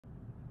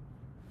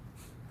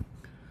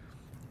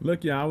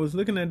Look, yeah, I was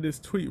looking at this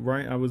tweet,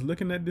 right? I was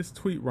looking at this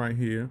tweet right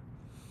here,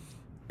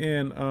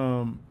 and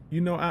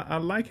I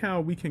like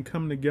how we can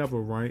come together,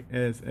 right,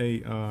 as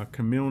a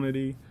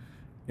community,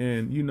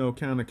 and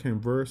kind of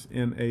converse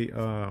in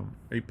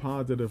a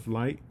positive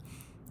light,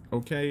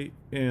 okay,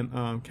 and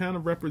kind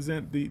of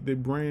represent the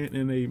brand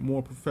in a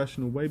more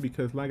professional way.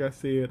 Because, like I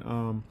said,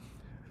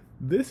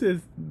 these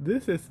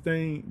are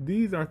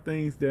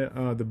things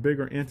that the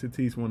bigger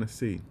entities want to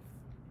see.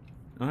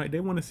 All right, they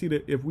want to see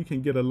that if we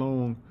can get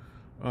along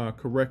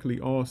correctly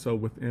also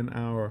within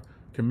our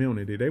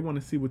community. They want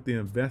to see what the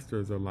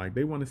investors are like.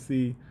 They want to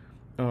see,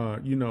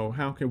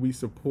 how can we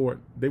support.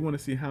 They want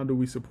to see how do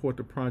we support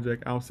the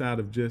project outside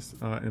of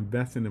just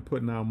investing and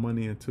putting our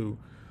money into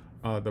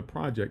the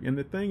project. And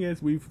the thing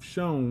is, we've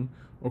shown,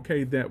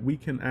 okay, that we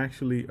can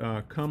actually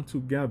come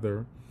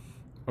together,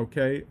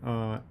 okay,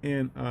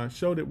 and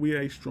show that we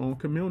are a strong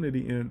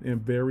community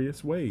in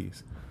various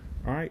ways.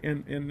 All right,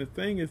 and the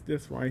thing is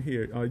this right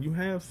here. You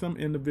have some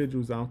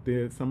individuals out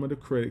there, some of the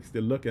critics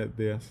that look at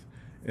this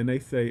and they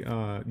say,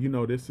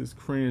 this is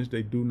cringe.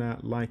 They do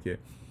not like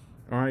it.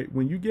 All right,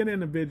 when you get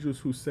individuals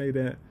who say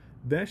that,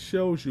 that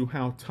shows you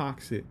how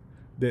toxic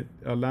that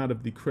a lot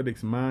of the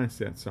critics'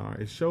 mindsets are.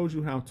 It shows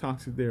you how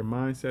toxic their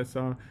mindsets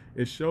are.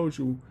 It shows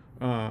you,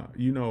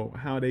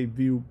 how they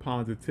view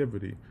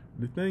positivity.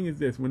 The thing is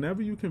this: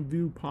 whenever you can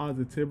view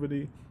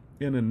positivity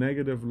in a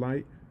negative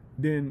light,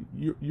 then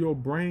your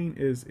brain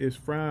is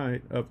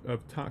fried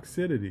of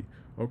toxicity,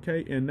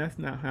 okay? And that's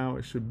not how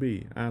it should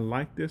be. I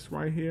like this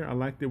right here. I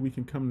like that we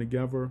can come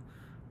together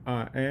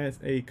as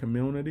a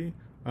community.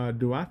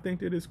 Do I think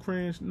that it's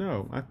cringe?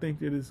 No, I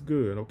think it is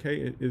good, okay?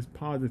 It is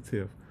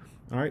positive.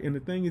 All right, and the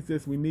thing is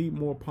this: we need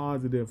more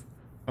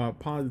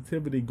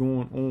positivity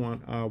going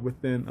on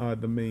within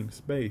the meme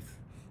space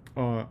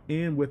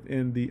and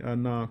within the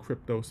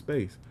non-crypto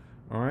space.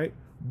 All right,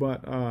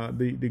 but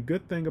the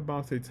good thing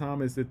about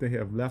Saitama is that they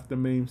have left the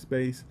meme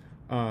space.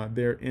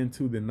 They're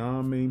into the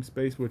non-meme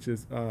space, which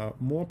is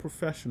more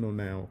professional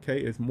now.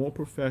 Okay, it's more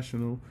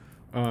professional.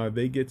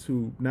 They get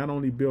to not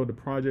only build the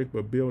project,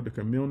 but build the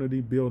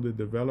community, build the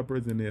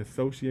developers, and the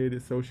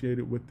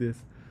associated with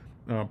this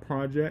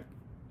project.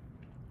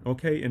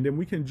 Okay, and then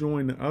we can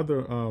join the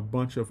other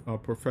bunch of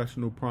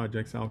professional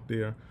projects out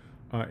there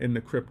in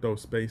the crypto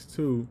space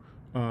too,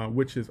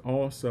 which is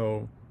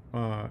also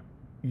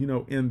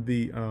in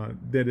the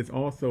that is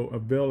also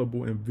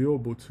available and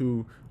viewable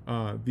to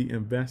the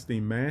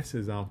investing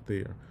masses out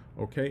there.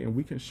 Okay, and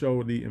we can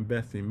show the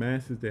investing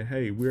masses that,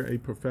 hey, we're a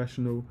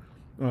professional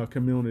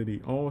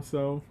community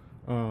also.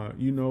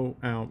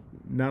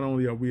 Not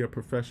only are we a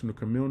professional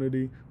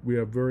community, we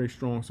are a very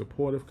strong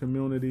supportive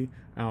community.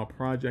 Our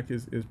project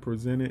is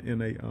presented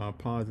in a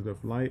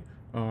positive light.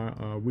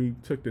 We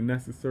took the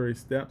necessary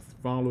steps,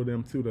 followed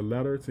them to the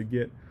letter to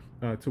get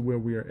to where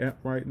we are at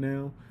right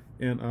now.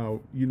 And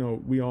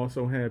we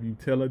also have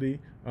utility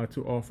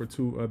to offer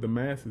to the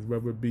masses,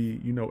 whether it be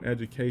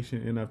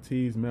education,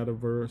 NFTs,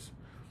 metaverse,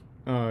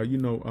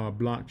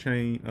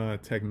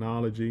 blockchain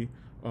technology,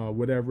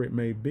 whatever it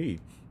may be.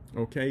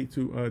 Okay,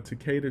 to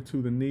cater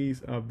to the needs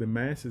of the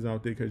masses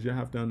out there, because you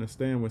have to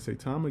understand, when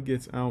Saitama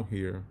gets out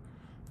here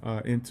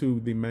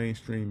into the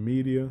mainstream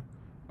media,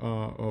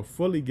 or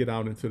fully get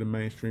out into the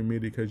mainstream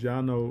media, because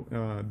y'all know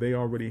they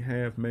already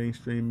have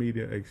mainstream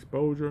media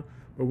exposure.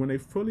 But when they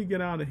fully get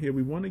out of here,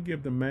 we want to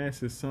give the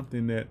masses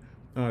something that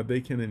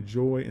they can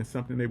enjoy and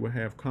something they will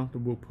have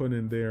comfortable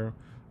putting their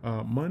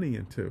money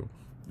into.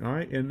 All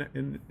right,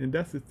 and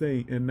that's the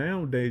thing. And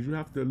nowadays, you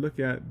have to look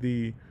at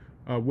the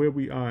where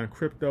we are in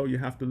crypto. You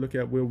have to look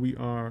at where we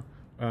are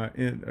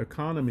in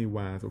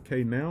economy-wise.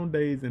 Okay,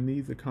 nowadays in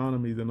these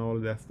economies and all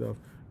of that stuff,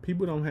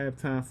 people don't have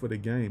time for the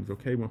games.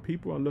 Okay, when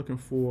people are looking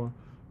for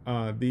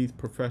these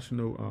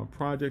professional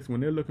projects,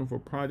 when they're looking for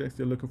projects,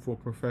 they're looking for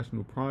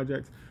professional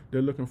projects.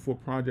 They're looking for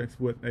projects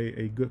with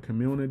a good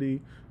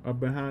community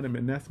behind them,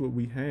 and that's what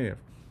we have.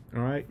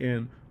 All right,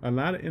 and a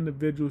lot of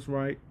individuals,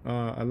 right,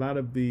 a lot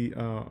of the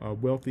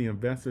wealthy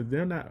investors,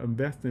 they're not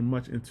investing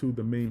much into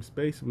the meme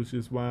space, which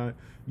is why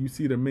you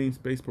see the meme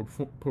space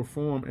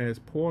perform as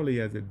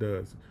poorly as it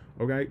does.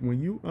 Okay, when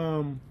you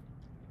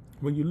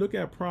look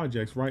at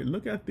projects, right,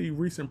 look at the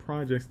recent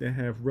projects that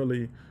have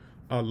really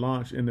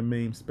launched in the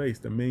meme space,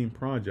 the meme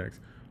projects.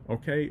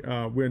 Okay,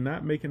 we're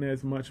not making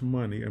as much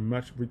money and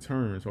much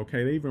returns.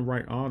 Okay, they even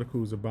write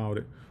articles about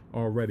it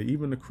already.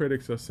 Even the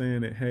critics are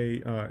saying that,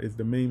 hey, is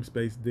the meme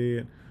space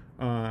dead?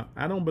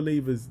 I don't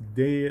believe it's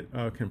dead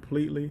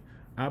completely.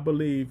 I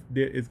believe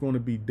that it's going to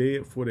be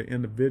dead for the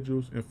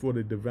individuals and for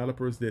the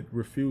developers that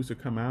refuse to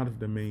come out of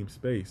the meme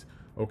space.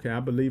 Okay, I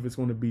believe it's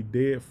going to be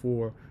dead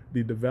for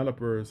the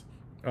developers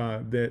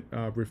that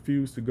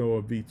refuse to go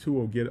a V2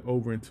 or get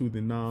over into the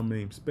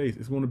non-meme space.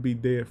 It's going to be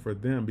dead for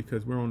them,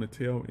 because we're on the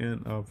tail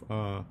end of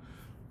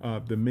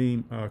the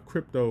meme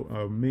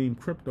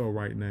crypto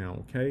right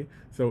now. Okay,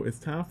 so it's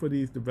time for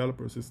these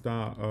developers to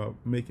start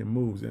making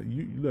moves. And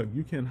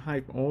you can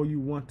hype all you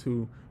want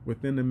to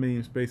within the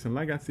meme space, and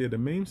like I said, the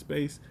meme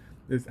space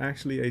is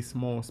actually a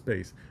small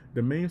space.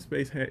 The main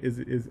space is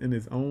in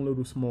its own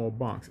little small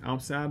box.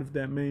 Outside of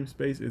that main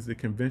space is the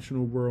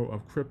conventional world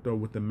of crypto,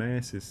 what the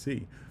masses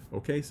see.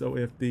 Okay, so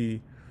if the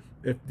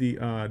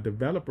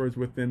developers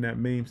within that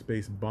main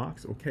space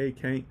box, okay,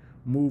 can't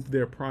move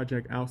their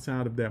project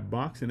outside of that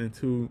box and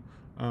into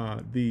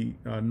the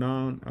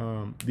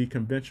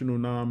conventional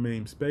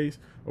non-main space,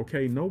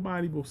 okay,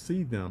 nobody will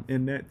see them,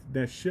 and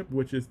that ship,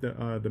 which is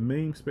the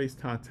main space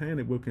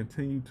Titanic, will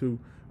continue to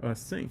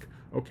sink.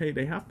 Okay,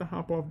 they have to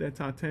hop off that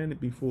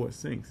Titanic before it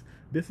sinks.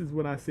 This is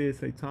what I said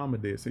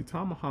Saitama did.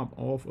 Saitama hopped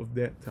off of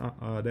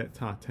that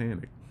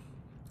Titanic.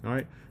 All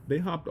right, they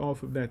hopped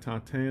off of that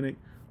Titanic,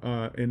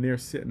 and they're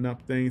setting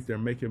up things. They're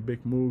making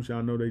big moves.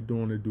 Y'all know they're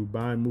doing the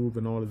Dubai move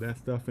and all of that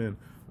stuff, and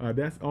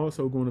that's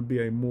also going to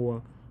be a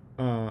more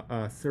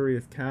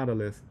serious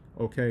catalyst,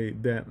 okay,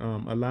 that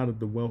a lot of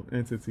the wealth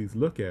entities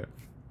look at,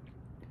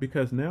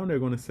 because now they're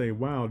going to say,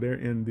 wow, they're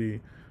in the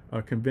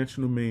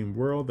conventional main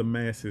world. The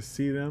masses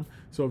see them.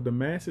 So if the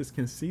masses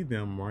can see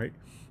them, right,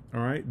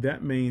 all right,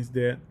 that means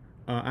that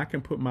I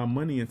can put my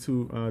money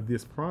into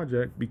this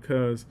project,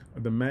 because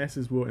the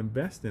masses will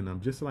invest in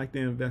them, just like they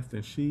invest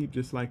in sheep,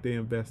 just like they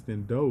invest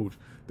in Doge.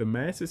 The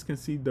masses can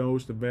see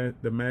Doge,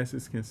 the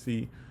masses can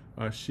see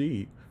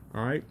sheep.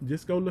 All right,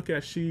 just go look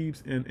at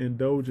Sheeb's and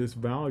Doge's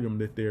volume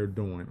that they're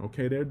doing.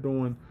 Okay, they're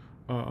doing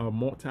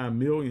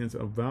multi-millions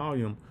of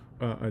volume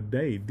a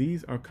day.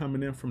 These are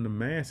coming in from the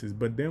masses.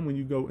 But then when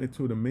you go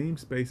into the meme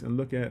space and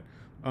look at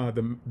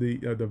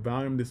the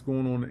volume that's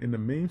going on in the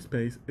meme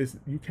space,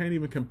 you can't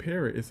even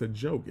compare it. It's a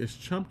joke. It's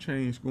chump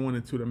change going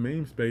into the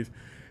meme space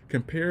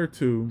compared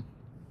to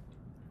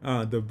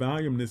the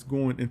volume that's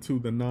going into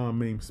the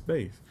non-meme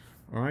space.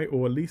 All right,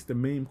 or at least the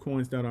meme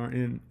coins that are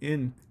in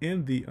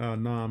the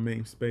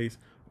non-meme space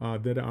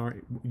that are,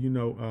 you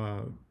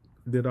know,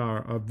 that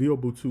are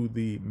available to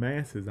the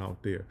masses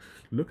out there.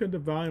 Look at the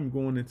volume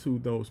going into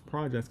those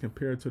projects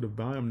compared to the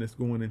volume that's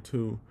going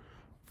into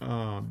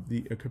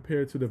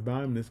compared to the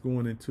volume that's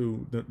going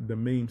into the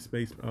meme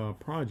space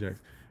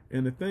projects.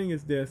 And the thing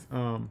is this,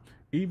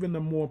 even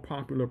the more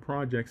popular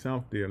projects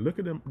out there, look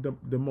at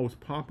the most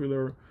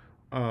popular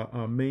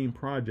main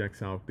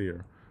projects out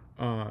there.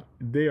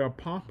 They are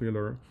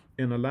popular,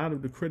 and a lot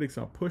of the critics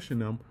are pushing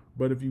them.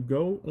 But if you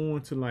go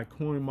on to like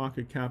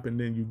CoinMarketCap, and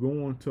then you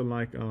go on to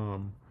like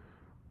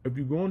if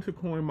you go into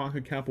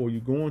CoinMarketCap, or you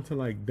go into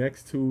like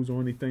DEX2s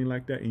or anything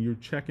like that, and you're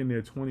checking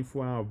their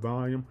 24-hour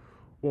volume,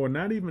 or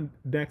not even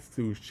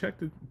DEX2s,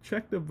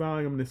 check the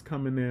volume that's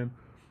coming in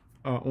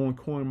on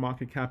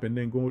CoinMarketCap, and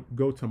then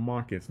go to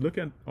markets. Look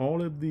at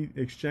all of the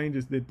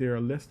exchanges that they're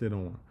listed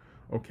on.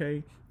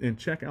 Okay, and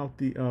check out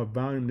the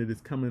volume that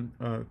is coming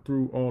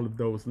through all of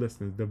those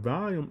listings. The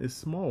volume is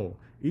small,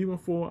 even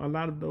for a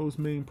lot of those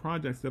main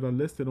projects that are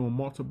listed on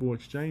multiple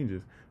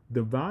exchanges.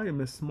 The volume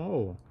is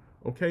small.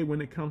 Okay,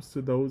 when it comes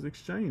to those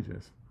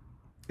exchanges,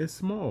 it's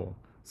small.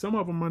 Some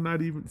of them are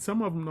not even.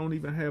 Some of them don't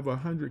even have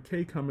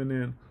 100K coming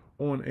in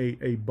on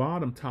a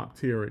bottom top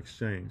tier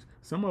exchange.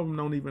 Some of them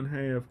don't even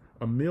have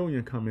 1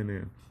 million coming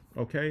in.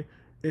 Okay,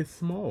 it's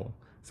small.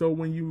 So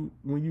when you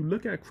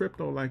look at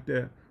crypto like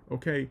that,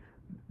 okay,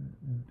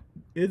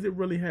 is it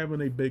really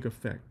having a big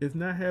effect? It's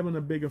not having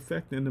a big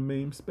effect in the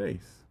meme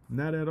space,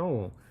 not at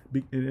all.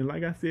 And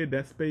like I said,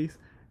 that space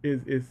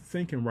is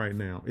sinking right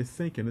now. It's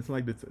sinking. It's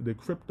like the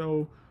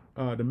crypto,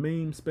 the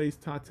meme space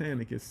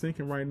Titanic is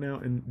sinking right now,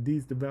 and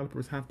these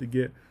developers have to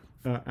get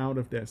out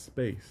of that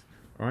space.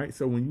 All right.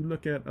 So when you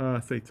look at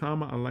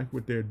Saitama, I like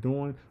what they're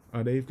doing.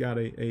 They've got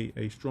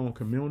a strong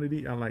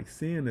community. I like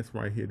seeing this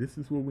right here. This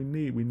is what we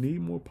need. We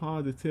need more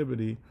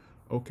positivity,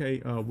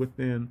 okay,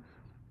 within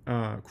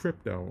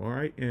crypto. All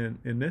right, and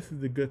this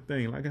is a good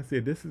thing. Like I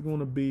said, this is going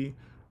to be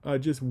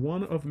just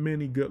one of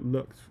many good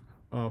looks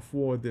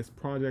for this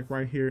project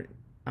right here,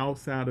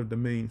 outside of the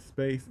main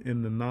space,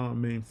 in the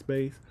non-main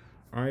space.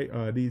 All right,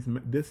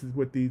 this is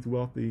what these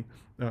wealthy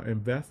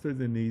investors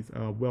and these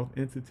wealth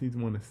entities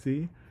want to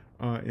see.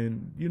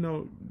 And you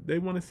know, they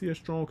want to see a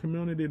strong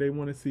community. They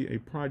want to see a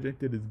project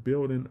that is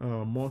building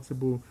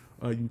multiple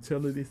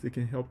utilities that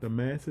can help the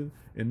masses,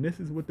 and this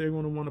is what they're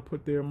going to want to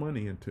put their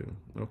money into.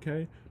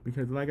 Okay,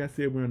 because like I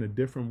said, we're in a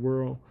different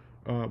world.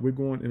 We're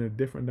going in a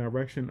different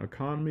direction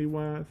economy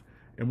wise,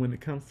 and when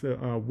it comes to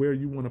where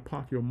you want to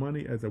park your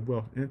money as a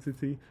wealth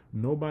entity,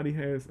 nobody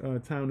has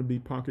time to be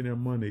parking their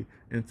money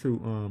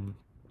into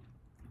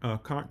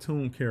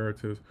cartoon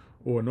characters,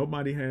 or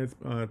nobody has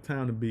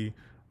time to be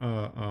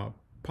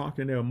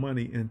parking their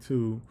money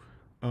into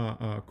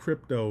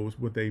cryptos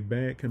with a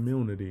bad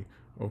community,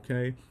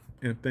 okay,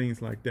 and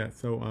things like that.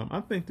 So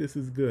I think this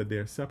is good.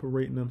 They're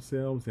separating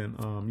themselves, and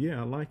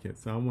yeah, I like it.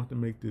 So I want to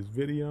make this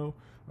video.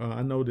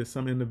 I know that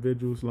some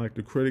individuals, like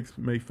the critics,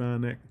 may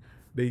find that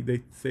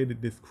they say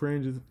that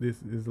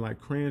this is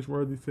like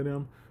cringeworthy to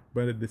them,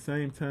 but at the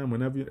same time,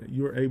 whenever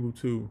you're able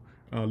to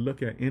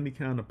look at any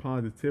kind of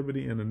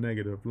positivity in a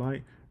negative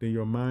light, then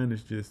your mind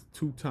is just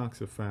too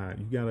toxified.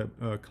 You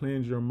gotta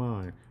cleanse your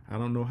mind. I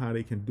don't know how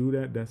they can do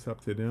that. That's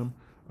up to them.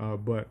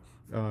 But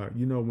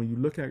you know, when you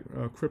look at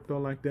crypto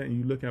like that, and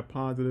you look at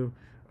positive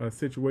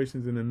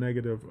situations in a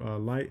negative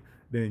light,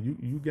 then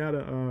you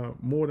gotta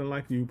more than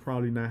likely you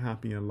probably not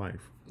happy in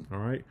life. All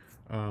right.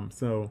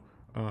 So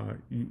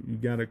you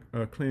gotta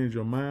cleanse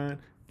your mind,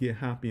 get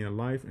happy in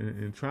life,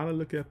 and try to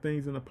look at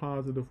things in a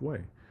positive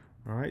way.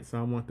 All right. So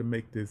I want to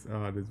make this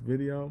this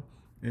video.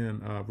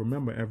 And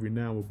remember, every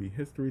now will be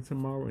history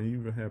tomorrow, and you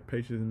either have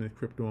patience in this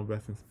crypto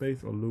investing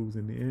space or lose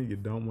in the end. You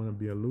don't want to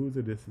be a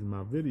loser. This is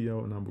my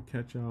video, and I will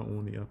catch y'all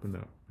on the up and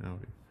up.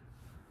 Howdy.